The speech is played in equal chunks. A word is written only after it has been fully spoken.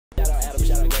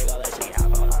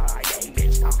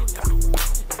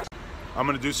I'm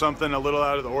gonna do something a little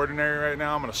out of the ordinary right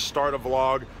now. I'm gonna start a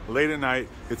vlog late at night.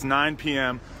 It's 9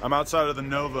 p.m. I'm outside of the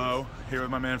Novo here with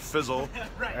my man Fizzle,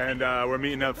 and we're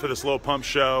meeting up for this little pump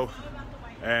show.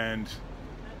 And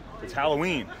it's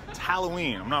Halloween. It's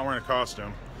Halloween. I'm not wearing a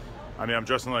costume. I mean, I'm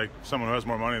dressing like someone who has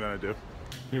more money than I do.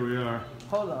 Here we are.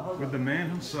 Hold on. With the man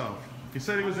himself. He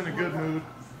said he was in a good mood.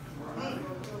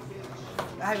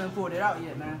 I haven't pulled it out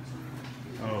yet, man.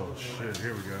 Oh shit,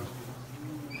 here we go.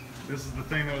 This is the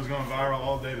thing that was going viral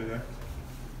all day today.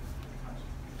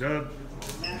 Dub,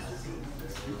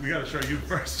 we gotta show you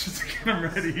first just to get him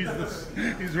ready.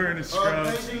 He's wearing his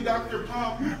scrubs. Paging Dr.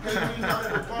 Pump. Paging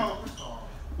Dr. Pump.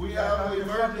 We have an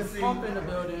emergency. Pump in the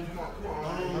building.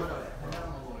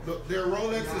 Their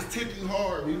Rolex is ticking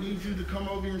hard. We need you to come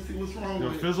over here and see what's wrong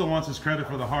with it. Fizzle wants his credit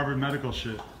for the Harvard medical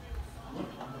shit.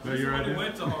 But you're right. He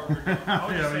went to Harvard.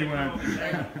 Yeah, he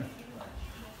went.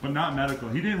 But not medical.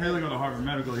 He didn't really go to Harvard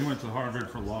Medical. He went to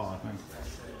Harvard for law, I think.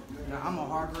 Now, I'm a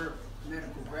Harvard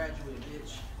medical graduate,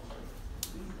 bitch.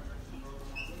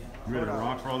 You ready to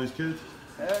rock for all these kids?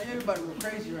 Everybody go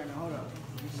crazy right now. Hold up.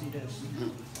 You see this?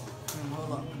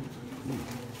 Hold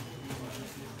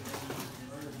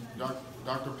up.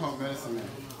 Dr. Pump Medicine Man.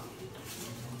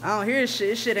 I don't hear this shit.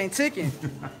 This shit ain't ticking. It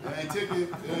ain't ticking. It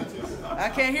ain't ticking. I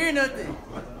can't hear nothing.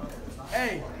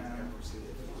 Hey.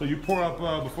 So you pour up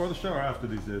before the show or after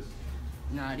these days?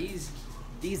 Nah, these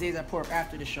days I pour up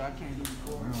after the show. I can't do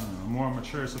before. More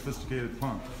mature, sophisticated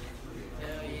pump.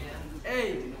 Hell yeah.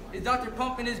 Hey, is Dr.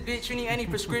 Pump in this bitch? You need any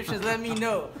prescriptions, let me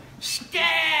know.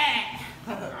 Scat!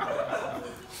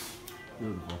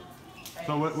 Beautiful.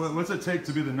 So what's it take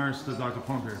to be the nurse to Dr.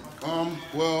 Pump here?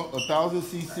 Well, 1,000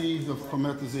 cc's of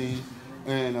promethazine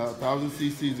and 1,000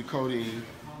 cc's of codeine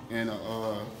and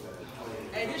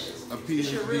Hey, this PhD.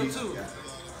 shit real too.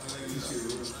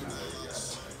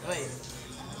 Wait,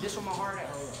 this where my heart at?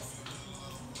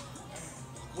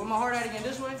 Where my heart at again?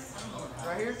 This way?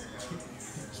 Right here?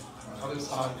 On this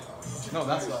side. No,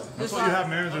 that side. That's what you have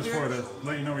managers for, to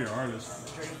let you know your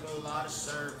artist. Drink a lot of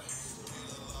syrup.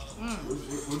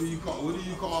 What do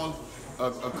you call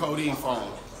a codeine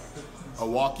phone? A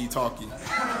walkie-talkie.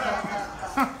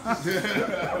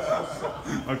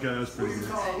 Okay, that's pretty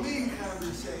good.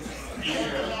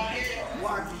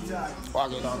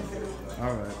 Walkie-talkie.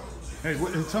 All right. Hey,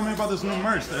 tell me about this new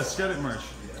merch, the aesthetic merch.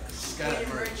 Scat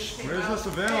merch. Where is this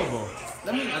available?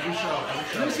 Every show.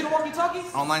 Let me see the walkie-talkie.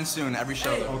 Online soon, every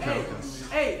show. Okay.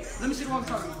 Hey, let me see the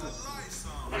walkie-talkie.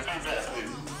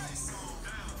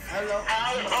 Hello.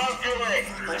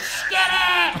 Get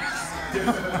it!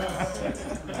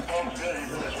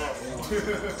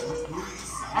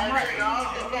 I'm ready.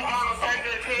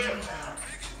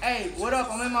 Hey, what up?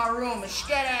 I'm in my room.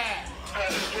 Scat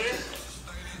it!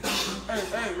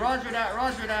 Hey, roger that.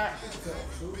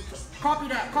 Copy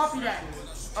that.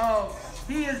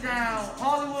 He is down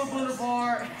Hollywood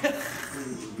Boulevard.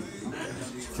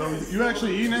 So you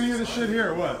actually eating any of this shit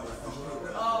here or what?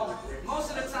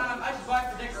 Most of the time, I just buy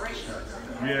it for decoration.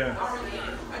 Yeah. I don't really eat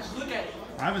it. I just look at it.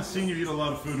 I haven't seen you eat a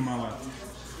lot of food in my life.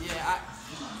 Yeah,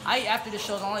 I eat after the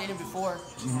shows. I only ate it before.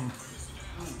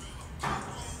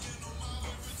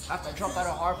 After I dropped out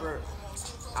of Harvard,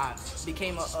 I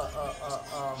became a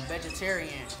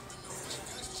vegetarian.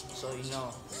 So, you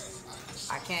know,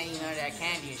 I can't eat none of that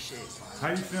candy and shit.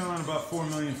 How you feeling about 4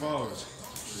 million followers?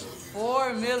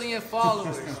 4 million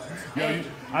followers. Yo,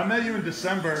 I met you in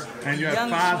December and you had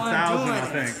 5,000, I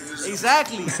think.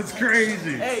 Exactly. That's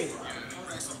crazy. Hey,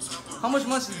 how much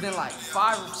months has it been, like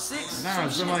 5 or 6? No,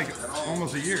 it's been like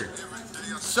almost a year.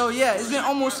 So yeah, it's been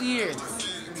almost a year.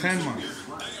 10 months.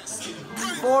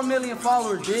 4 million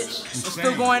followers, bitch. It's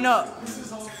still going up.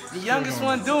 The youngest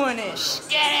going one doing it.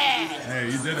 Get it. Hey,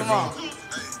 you did it, Come bro. on.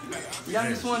 The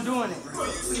youngest one doing it.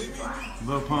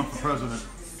 Lil Pump for president.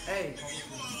 Hey,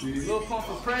 Lil Pump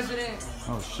for president.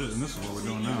 Oh shit, and this is what we're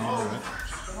doing now. All right.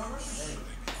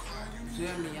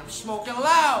 Feel me? I'm smoking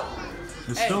loud.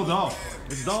 It's still Dolph.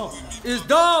 It's Dolph. It's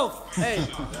Dolph. Hey.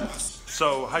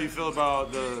 So, how you feel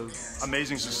about the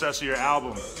amazing success of your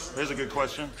album? Here's a good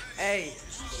question. Hey,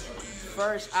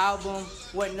 first album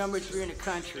went #3 in the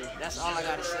country. That's all I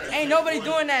gotta say. Ain't nobody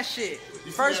doing that shit.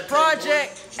 First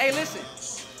project. Hey, listen.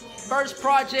 First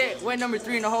project went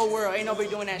 #3 in the whole world. Ain't nobody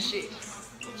doing that shit.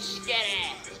 Get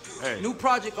it. Hey. New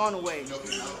project on the way.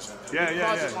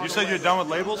 Yeah. You said you're done with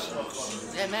labels?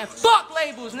 Yeah, man. Fuck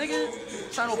labels, nigga.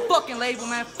 Sign no fucking label,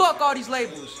 man. Fuck all these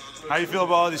labels. How you feel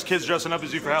about all these kids dressing up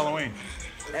as you for Halloween?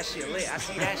 That shit lit. I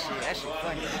see that shit. That shit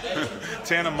funny.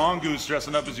 Tana Mongoose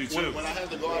dressing up as you too. When I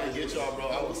had to go out and get y'all, bro,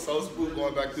 I was so spooked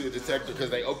going back to the detector because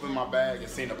they opened my bag and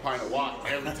seen a pint of wine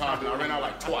every time, and I ran out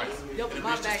like twice. Yo,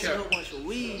 my bag's a whole bunch of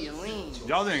weed and lean.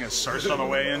 Y'all didn't get searched on the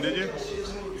way in, did you?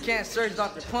 You can't search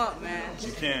Dr. Pump, man.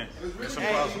 You can't. It's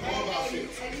impossible.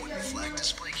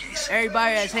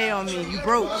 Everybody has hate on me. You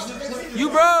broke. You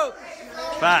broke.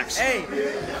 Facts. Hey.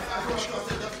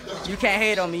 You can't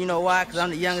hate on me. You know why? Because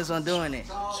I'm the youngest one doing it.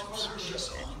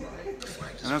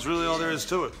 And that's really all there is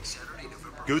to it.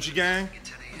 Gucci Gang.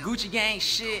 Gucci Gang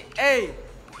shit. Hey.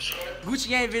 Gucci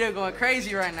Gang video going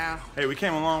crazy right now. Hey, we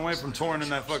came a long way from touring in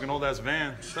that fucking old ass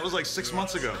van. That was like 6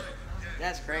 months ago.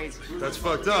 That's crazy. That's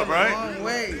fucked up, right? A long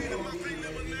way.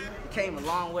 Came a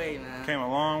long way, man. Came a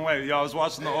long way. Yo, I was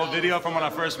watching the old video from when I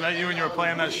first met you and you were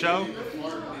playing that show.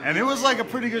 And it was like a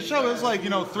pretty good show. It was like,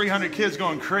 300 kids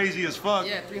going crazy as fuck.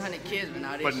 Yeah, 300 kids, but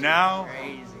now this But shit now-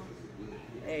 crazy.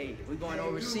 Hey, we're going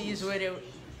overseas with it.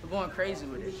 We're going crazy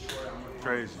with it.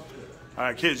 Crazy. All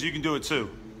right, kids, you can do it too.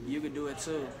 You can do it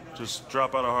too. Just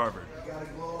drop out of Harvard.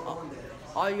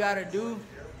 All you gotta do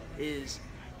is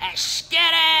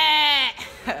get it.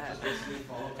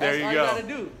 There you all go. You gotta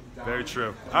do. Very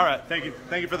true. All right, thank you.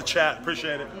 Thank you for the chat.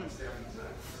 Appreciate it.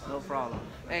 No problem.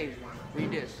 Hey,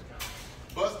 read this.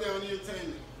 Bust down the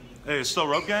entertainment. Hey, it's still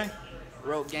Rope Gang?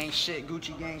 Rope gang shit,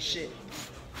 Gucci gang shit.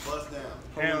 Bust down.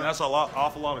 Damn, that's a lot,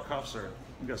 awful lot of cough syrup.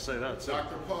 You gotta say that too.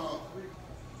 Dr. Pump.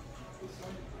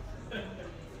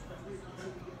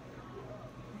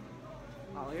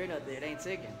 Oh, hear nothing. It ain't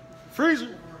ticking.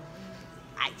 Freezer.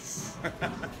 Ice.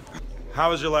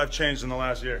 How has your life changed in the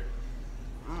last year?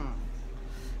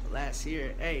 Last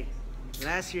year,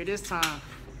 this time,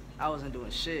 I wasn't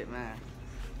doing shit, man.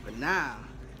 But now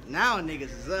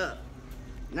niggas is up.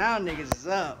 Now niggas is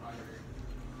up.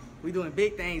 We doing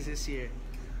big things this year.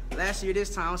 Last year,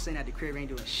 this time, I was sitting at the crib, ain't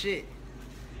doing shit.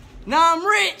 Now I'm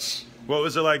rich. What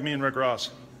was it like meeting Rick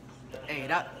Ross? Hey,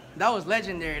 that was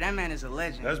legendary. That man is a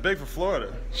legend. That's big for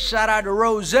Florida. Shout out to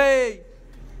Rose.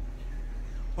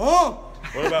 Oh.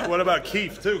 What about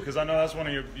Keith too? Because I know that's one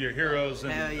of your heroes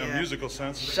in Hell yeah. a musical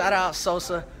sense. Shout out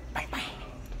Sosa. Bang,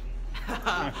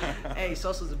 bang. Hey,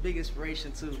 Sosa's a big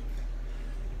inspiration too.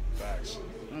 Facts.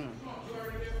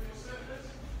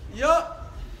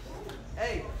 Yup.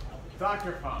 Hey.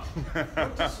 Dr. Pump.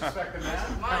 Don't disrespect the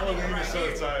man. My nigga right So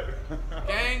here. tight.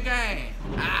 Gang, gang.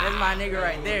 That's my nigga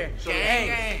right there. Gang,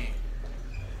 gang.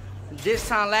 This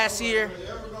time last year.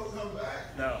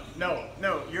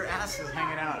 No, your ass is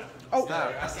hanging out. Oh.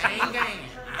 Gang, gang.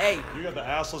 Hey, You got the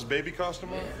assless baby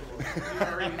costume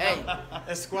on? hey.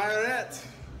 Esquirette.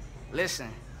 Listen.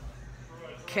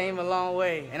 Came a long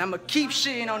way. And I'ma keep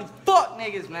shitting on these fuck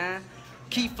niggas, man.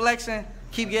 Keep flexing.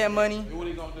 Keep getting money. What are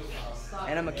you gonna do?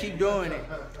 And I'ma keep doing it.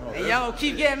 And y'all gonna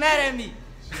keep getting mad at me.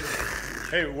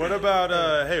 Hey, what about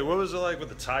what was it like with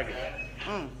the tiger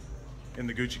in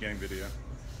the Gucci Gang video?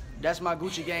 That's my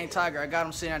Gucci Gang tiger. I got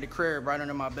him sitting at the crib right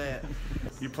under my bed.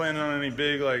 You planning on any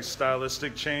big like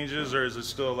stylistic changes, or is it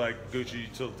still like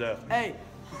Gucci till death? Hey,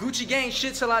 Gucci Gang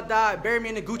shit till I die. Bury me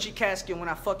in the Gucci casket when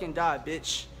I fucking die,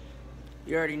 bitch.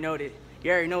 You already know that.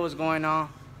 You already know what's going on.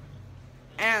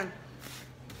 And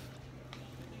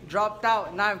dropped out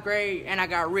in 9th grade and I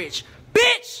got rich.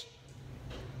 Bitch!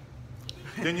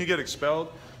 Didn't you get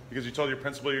expelled because you told your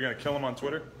principal you're gonna kill him on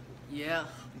Twitter? Yeah.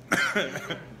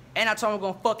 And I told him I'm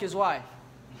gonna fuck his wife.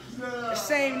 The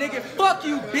same nigga, fuck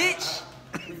you, bitch.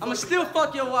 I'ma still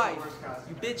fuck your wife.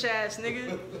 You bitch ass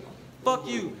nigga. Fuck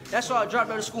you. That's why I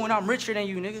dropped out of school and I'm richer than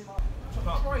you, nigga.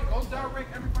 Troy, go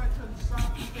direct everybody to the side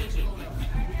of the station.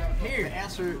 Here. The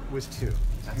answer was 2.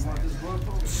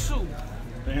 2.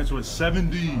 The answer was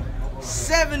 70.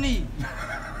 70.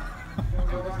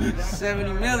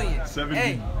 70 million. 70.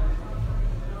 Hey.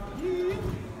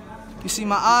 You see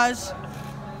my eyes?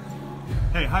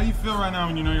 Hey, how you feel right now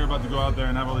when you know you're about to go out there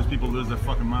and have all these people lose their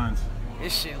fucking minds?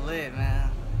 This shit lit,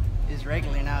 man. It's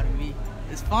regular now to me.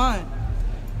 It's fun.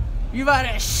 You about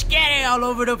to scatter all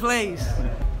over the place.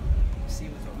 See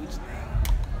what's the Gucci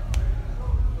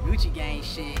thing. Gucci Gang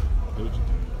shit. Gucci.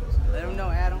 Let them know,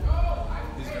 Adam.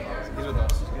 He's with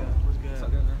us. What's good? What's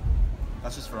good, man?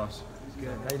 That's just for us. Good.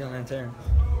 How you doing, man, Taryn?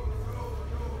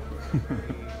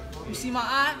 You see my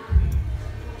eye?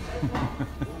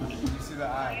 You see the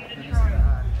eye. You see the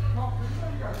eye.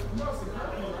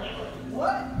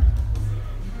 What?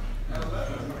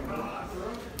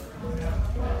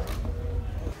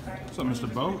 What's up,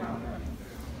 Mr. Boat?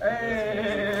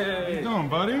 Hey! How you doing,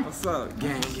 buddy? What's up?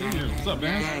 Gang, gang. What's up,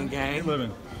 man? Gang, gang. How you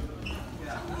living?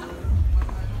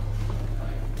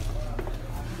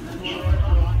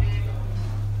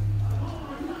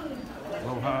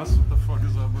 Hello, Haas. What the fuck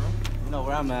is up, bro? know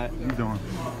where I'm at. What you doing?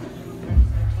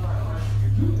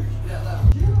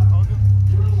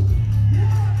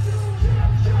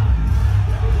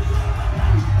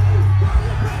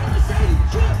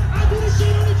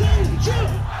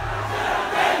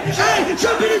 Hey,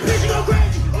 jump in this bitch and go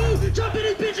crazy. Ooh, jump in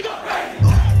this bitch and go crazy.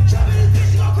 Ooh, jump in this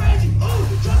bitch and go crazy. Ooh,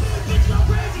 jump in this bitch and go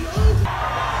crazy. Ooh.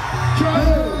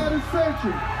 Trapper of the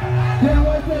century. Then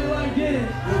I play like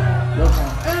this.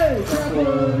 Hey, trapper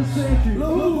of the century.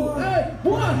 Ooh, hey,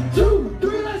 1, 2,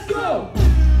 3, let's go.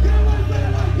 Then I play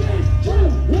like this. Ooh,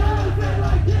 then I play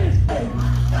like this. Hey,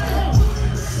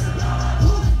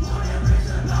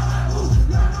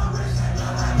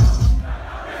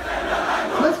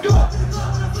 let's go.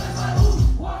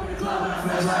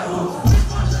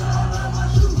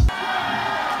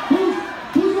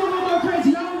 Who's gonna go more crazy?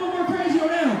 Y'all wanna go more crazy or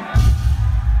now?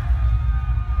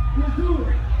 Let's do it.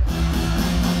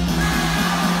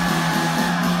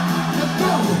 Let's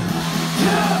go.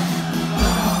 Yeah.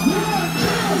 1, 2,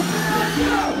 let's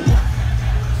go.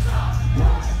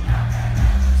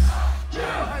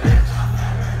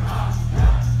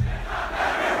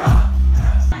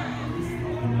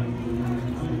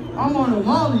 I'm on a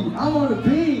molly. I'm on a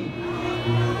beam.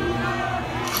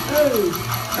 Hey,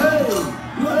 hey,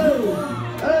 hey,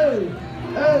 hey,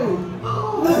 hey.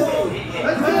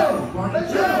 Let's go.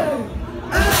 Let's go.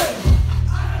 Hey.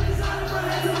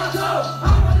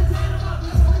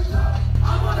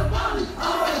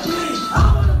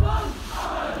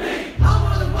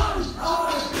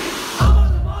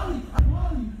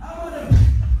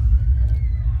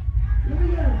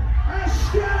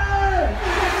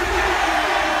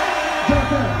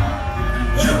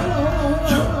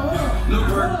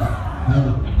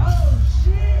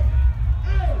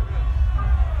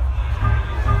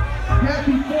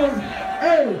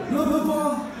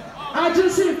 I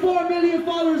just hit 4 million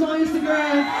followers on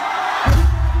Instagram.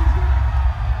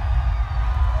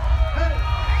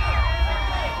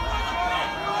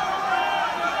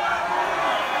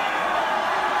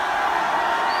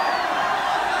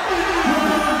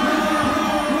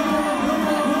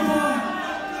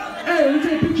 Hey, let me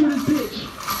take a picture of this bitch.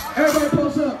 Everybody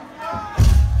post up.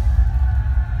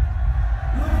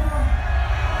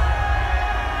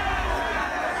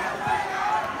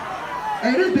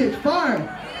 Hey, this bitch fire.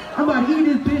 I'm about to eat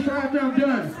this bitch right after I'm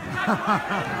done.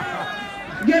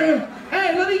 Get her. Hey,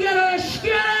 let me get her. Get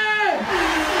it!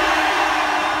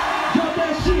 Drop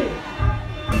that shit.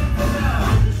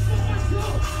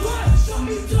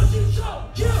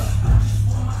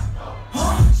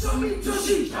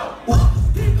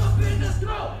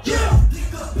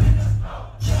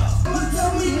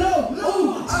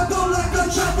 I go like a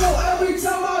chapo every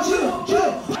time I chill.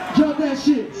 Drop that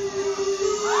shit.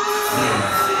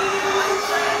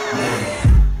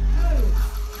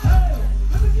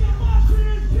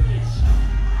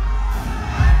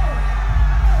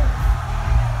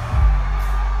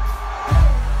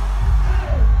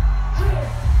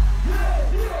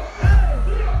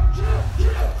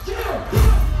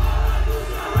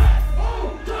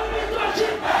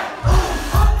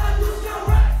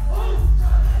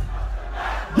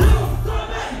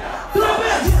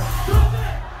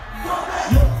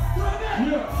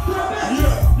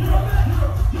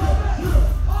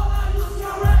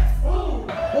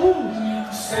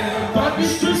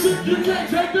 You can't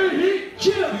take the heat.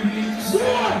 Chill. 1, 2,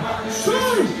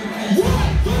 1,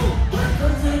 2.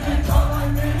 Cause if it's hot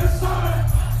like Minnesota,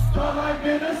 hot like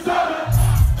Minnesota,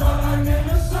 hot like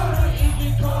Minnesota, it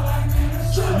get cold like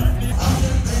Minnesota. I'm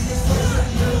the biggest one of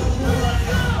you.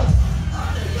 I'm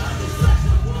the youngest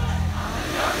flexer, what?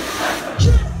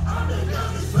 I'm the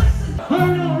youngest flexer.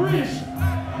 Hurry on, Rich.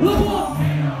 Look up.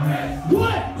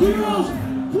 What? Heroes.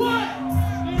 What?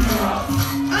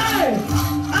 Hey.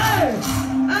 Hey.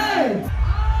 Hey! Oh,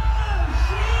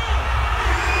 shit!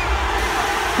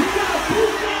 We got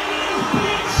Buchanan in this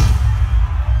bitch!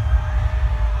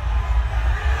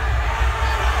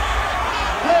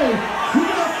 Hey! We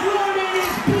got Florida in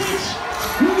this bitch!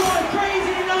 We're going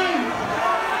crazy tonight!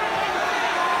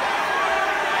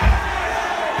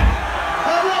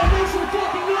 LA, make some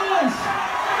fucking noise!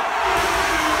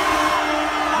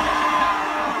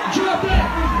 Drop that!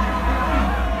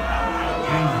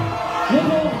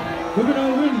 Look at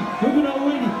Winnie, look at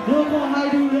Winnie, look on how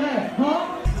you do that, huh?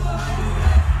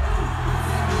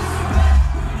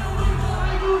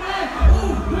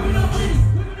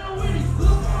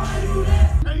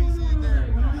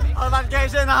 All that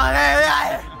game's in on it.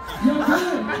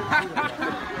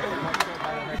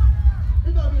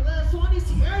 It's gonna be the last one. I need to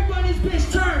see everybody in this bitch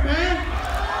turn, man.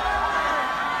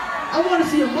 I want to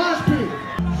see a mosh pit.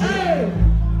 Hey,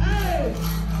 hey,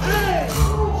 hey.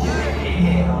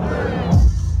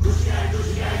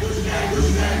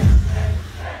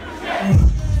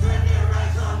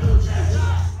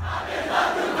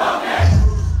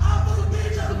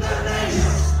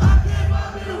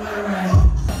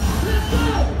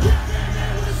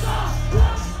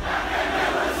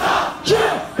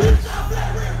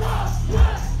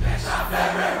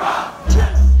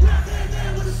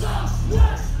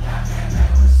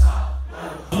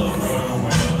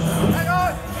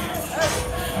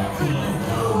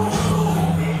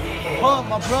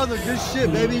 My brother, good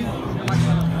shit, baby. There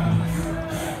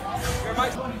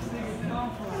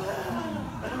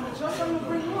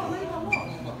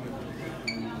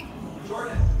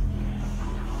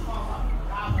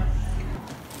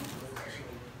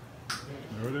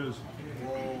it is.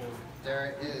 Whoa, there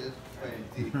it is.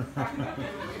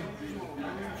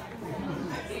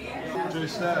 Jay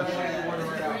Stash. I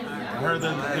heard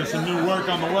that there's some new work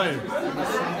on the way.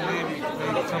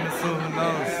 Coming soon, who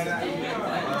knows?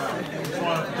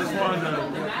 Just wanted a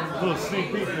little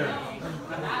sneak peek there.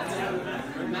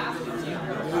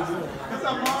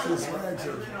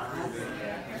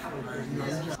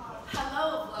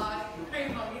 Hello, vlog. Are you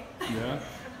vlogging? Yeah.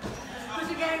 Who's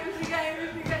your gang? Who's your gang?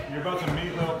 Who's your gang? You're about to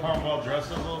meet Lil Pump while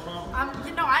dressed as Lil Pump?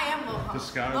 You know, I am Lil Pump.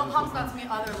 Disguised Lil as Pump's Lil not to me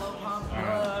other Lil Pump.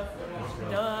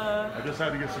 I just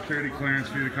had to get security clearance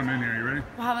for you to come in here. You ready?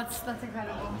 Wow, that's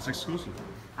incredible. It's exclusive.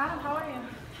 Adam, how are you?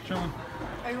 Chilling.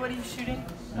 What are you shooting?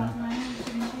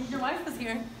 Your wife was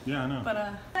here. Yeah, I know.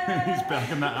 But He's back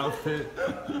in the outfit.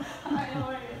 Hi, how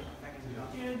are you?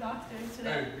 You're a doctor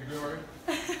today. Hey, you good, right?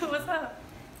 What's up?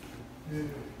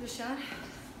 The shot?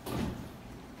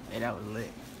 Hey, that was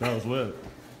lit. That was lit.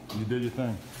 You did your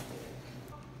thing.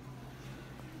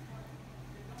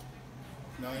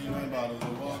 99 bottles. A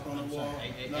walk on the wall.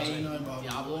 99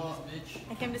 bottles. A walk.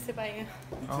 I came to sit by you.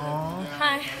 Aww.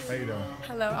 Hi. How you doing?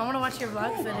 Hello. I want to watch your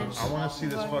vlog footage. I want to see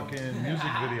this fucking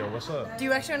music video. What's up? Do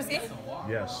you actually want to see it?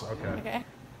 Yes. Okay. Okay.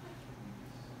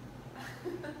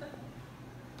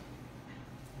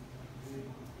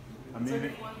 I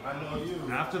mean, I know you.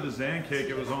 after the Zan cake,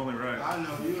 it was only right. I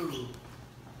know you.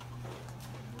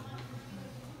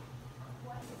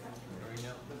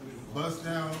 Bust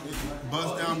down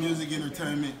music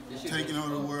entertainment, taking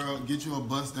over the world. Get you a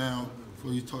bust down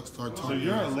before you start talking. So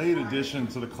you're a late addition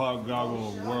to the Cloud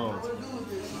Goggle world.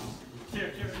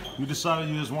 You decided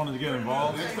you just wanted to get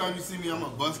involved? Next time you see me, I'm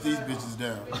gonna bust these bitches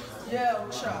down. Yeah,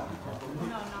 what's up?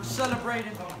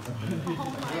 Celebrating.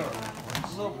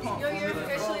 Yo, you're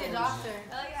officially a doctor.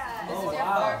 Oh, yeah. This is your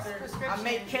wow. first prescription. I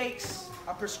make cakes.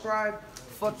 I prescribe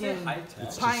fucking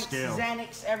It's to pints, scale.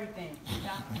 Xanax, everything.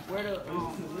 Where the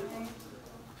hold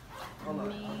up,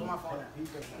 put my phone down.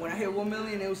 When I hit 1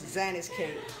 million, it was a Xanax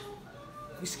cake.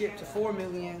 We skipped to 4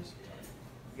 million.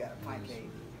 We got a pint cake.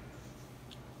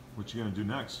 What you gonna do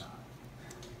next?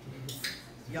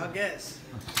 Y'all guess.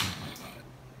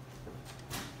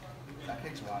 That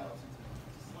cake's wild.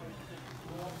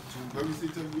 Let me see,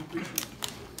 take a picture.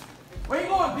 Where you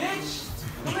going, bitch?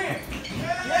 Come here.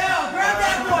 Yeah, grab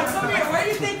that boy. Come here. Where do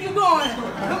you think you going?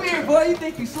 Come here, boy. You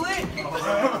think you slick? Hold on,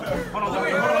 come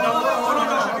here. Hold on.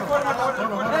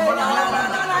 Hey, no. I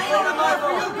ain't on the line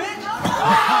for you, bitch.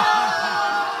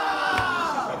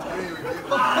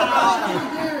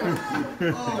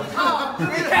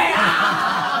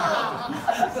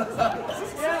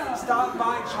 Stop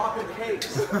buying chocolate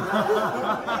cakes.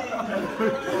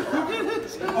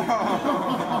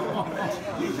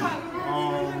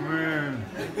 Oh man.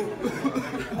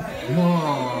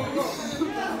 Whoa.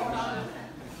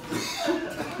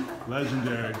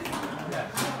 Legendary.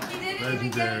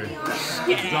 Legendary.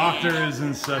 Doctor is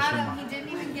in session. Adam, he didn't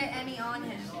even get any on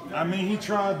him. I mean, he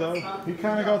tried though. He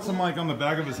kind of got some like on the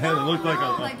back of his head. It looked like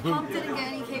a Like, poop. Pump didn't get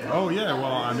any cake. Oh yeah, well,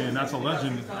 I mean, that's a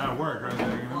legend at work right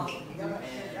there, you know?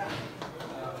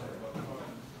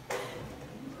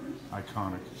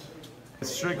 Iconic.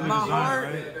 It's strictly My design, heart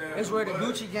right? is where the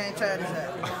Gucci gang tag is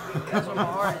at. That's where my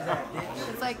heart is at, bitch.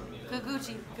 It's like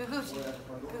Gucci.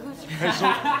 Hey, so,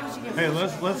 hey,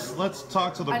 let's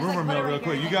talk to the I just, like, rumor put mill it right real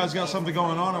quick. here. You guys got something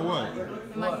going on or what?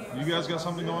 What? You guys got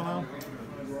something going on?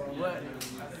 What?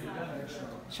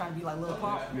 Trying to be like Lil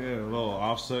Pump? Yeah, a little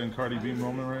Offset and Cardi B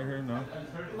moment right here. No,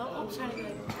 Lil Pump's trying to be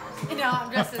like, no, I'm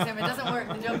dressed as him. It doesn't work.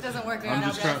 The joke doesn't work. I'm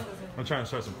just trying. I'm trying to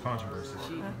start some controversy.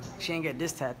 She ain't get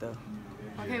this tat though.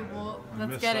 Okay, well, I let's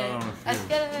missed get out it. on a few. Let's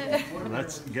get it.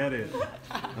 Let's get it.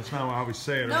 That's not how we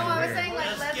say it. No, around I was here. saying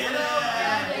like, let's go.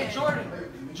 Hey,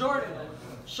 Jordan,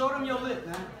 show them your lip,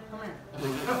 man. Come here.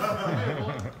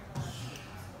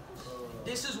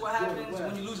 This is what happens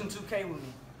when you losing 2K with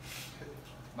me.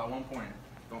 By 1 point.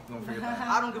 Don't forget that.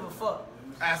 I don't give a fuck.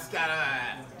 That's got it.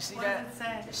 You see What that? does it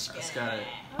say? That's got it.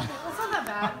 Okay, that's not that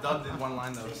bad. Doug did one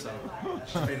line though, so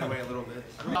fading away a little bit.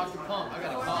 Dr. Pump.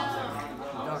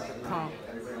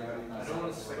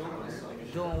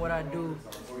 Doing what I do.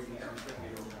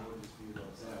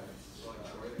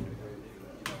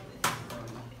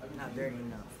 Not dirty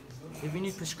enough. If you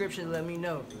need prescriptions, let me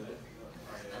know.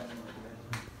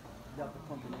 Dr.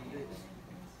 Pump in this.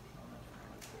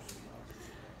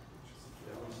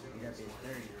 That bitch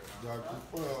dirty. Dr.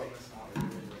 Well,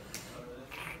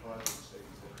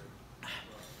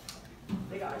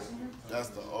 They got ice in here? that's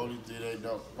That's the only thing they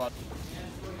know.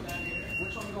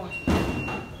 Which one we going to?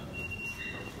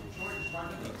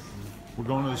 We're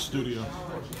going to the studio.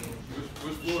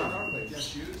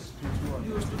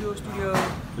 Studio.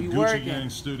 We Gucci working.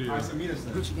 Gang Studio.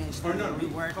 Gucci Gang Studio. We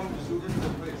working.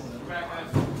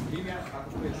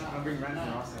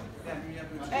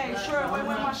 Hey, sure. Wait,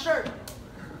 where's my shirt?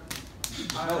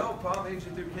 I know, Paul. Maybe you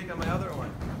should pick up my other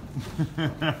one.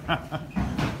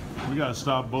 We gotta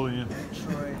stop bullying.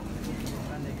 Troy.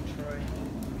 My nigga Troy.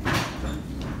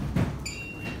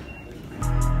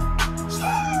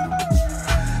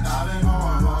 I've been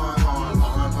going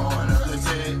up the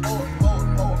tip.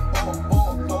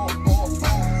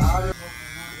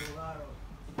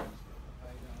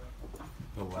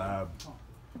 The lab.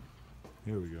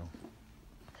 Here we go.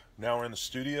 Now we're in the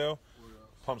studio.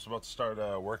 Pump's about to start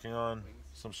working on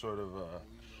some sort of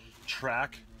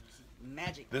track.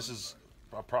 Magic. This is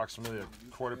approximately a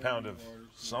quarter pound of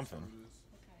something.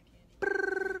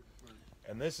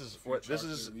 And this is what this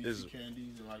is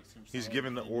he's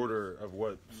given the order of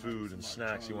what food and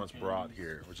snacks he wants brought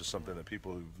here, which is something that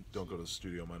people who don't go to the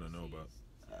studio might not know about.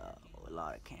 A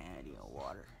lot of candy and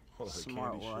water. A lot of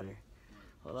Smart candy water.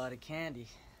 A lot of candy.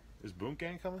 Is Boom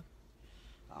Gang coming?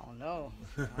 I don't know.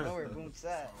 I don't know where Boom's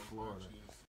at. Florida.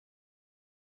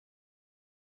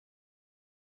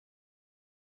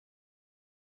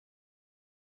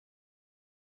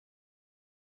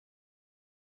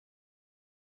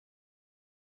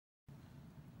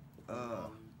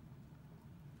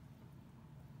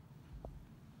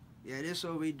 Yeah, this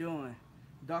what we doing.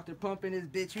 Dr. Pump in this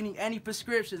bitch. You need any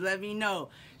prescriptions, let me know.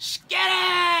 Skit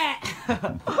it!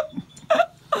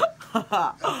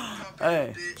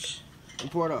 Hey.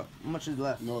 Pour it up. How much is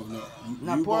left? No.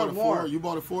 Now You pour bought a more. 4. You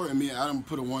bought a 4, and me and Adam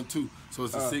put a 1, 2. So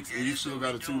it's a 6, and you still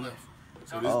got a 2 left.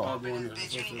 So this is all going there.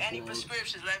 Bitch, you need any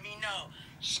prescriptions, let me know.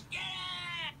 Skit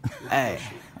it! Hey.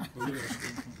 Look at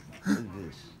that. What is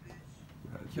this?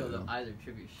 Kill the either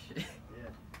tribute shit. Yeah.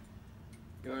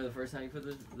 You remember the first time you put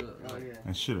the Oh, yeah.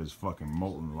 That shit is fucking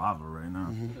molten lava right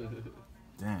now.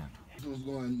 Damn. This one's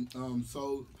going,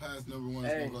 so past number 1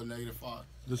 is going to go -5.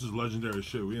 This is legendary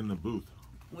shit. We in the booth.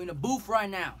 We in the booth right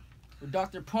now with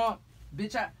Dr. Pump.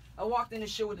 Bitch, I walked in this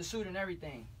shit with the suit and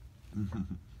everything.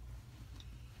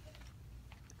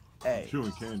 Hey.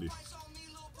 Chewing candy.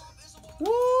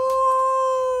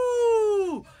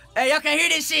 Woo! Hey, y'all can hear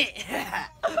this shit.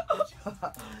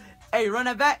 Hey, run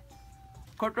that back.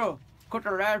 Cut the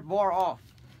last bar off.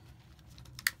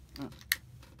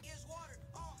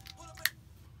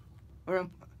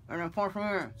 And then pour from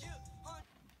here.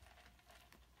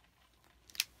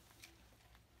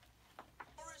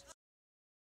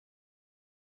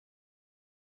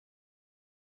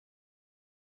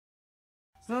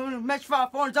 Match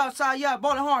 5 phones outside, yeah,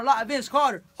 bowling horn, like Vince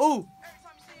Carter. Ooh.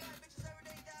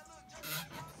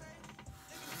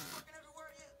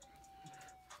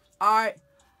 Alright.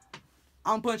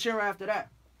 I'm putting cheer after that.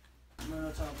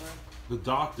 The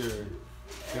doctor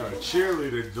got a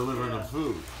cheerleader delivering the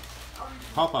food.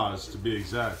 Popeyes, to be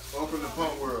exact. Open the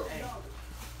pump world. Hey.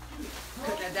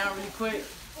 Cut that down really quick.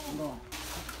 Come on.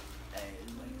 Hey,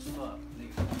 this fuck,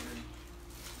 nigga.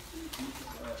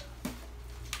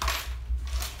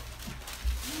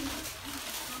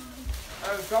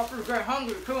 Hey, doctors get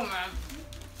hungry too, man.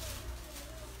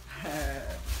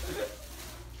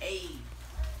 Hey,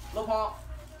 look, Pop.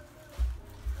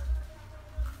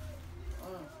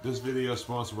 This video is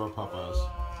sponsored by Popeyes.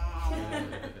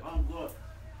 I'm good.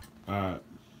 Alright.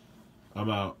 I'm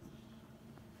out.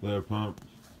 Later, Pump.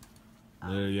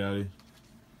 Later, Yachty.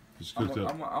 Just cooked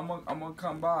up. I'm gonna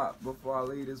come by before I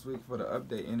leave this week for the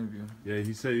update interview. Yeah,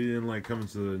 he said he didn't like coming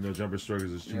to the No Jumper store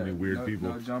because there's too many weird people.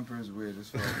 No Jumper is weird as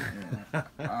fuck.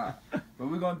 Yeah. But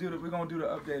we're gonna do the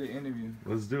updated interview.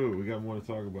 Let's do it. We got more to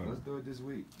talk about. Let's do it this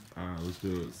week. Alright, let's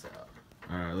do it.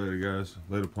 Alright, later, guys.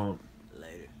 Later, Pump.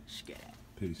 Later. Scat.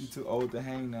 You Peace. too old to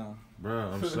hang now.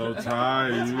 Bro, I'm so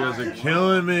tired. You guys are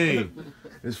killing me.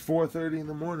 It's 4:30 in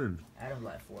the morning. Adam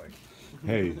like 40.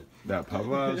 Hey, that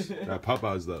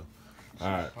Popeyes though.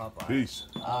 Alright, peace.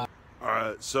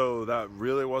 Alright, so that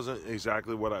really wasn't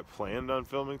exactly what I planned on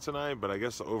filming tonight, but I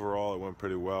guess overall it went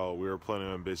pretty well. We were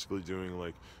planning on basically doing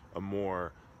like a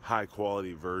more high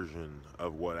quality version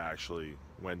of what actually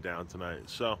went down tonight.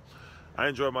 So I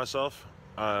enjoyed myself.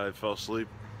 I fell asleep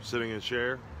sitting in a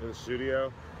chair in the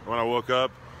studio. When I woke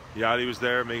up, Yachty was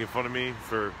there making fun of me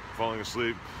for falling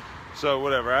asleep. So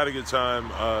whatever, I had a good time.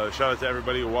 Shout out to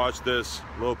everybody who watched this.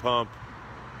 Lil Pump,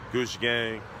 Gucci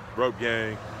Gang, Rope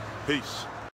Gang. Peace.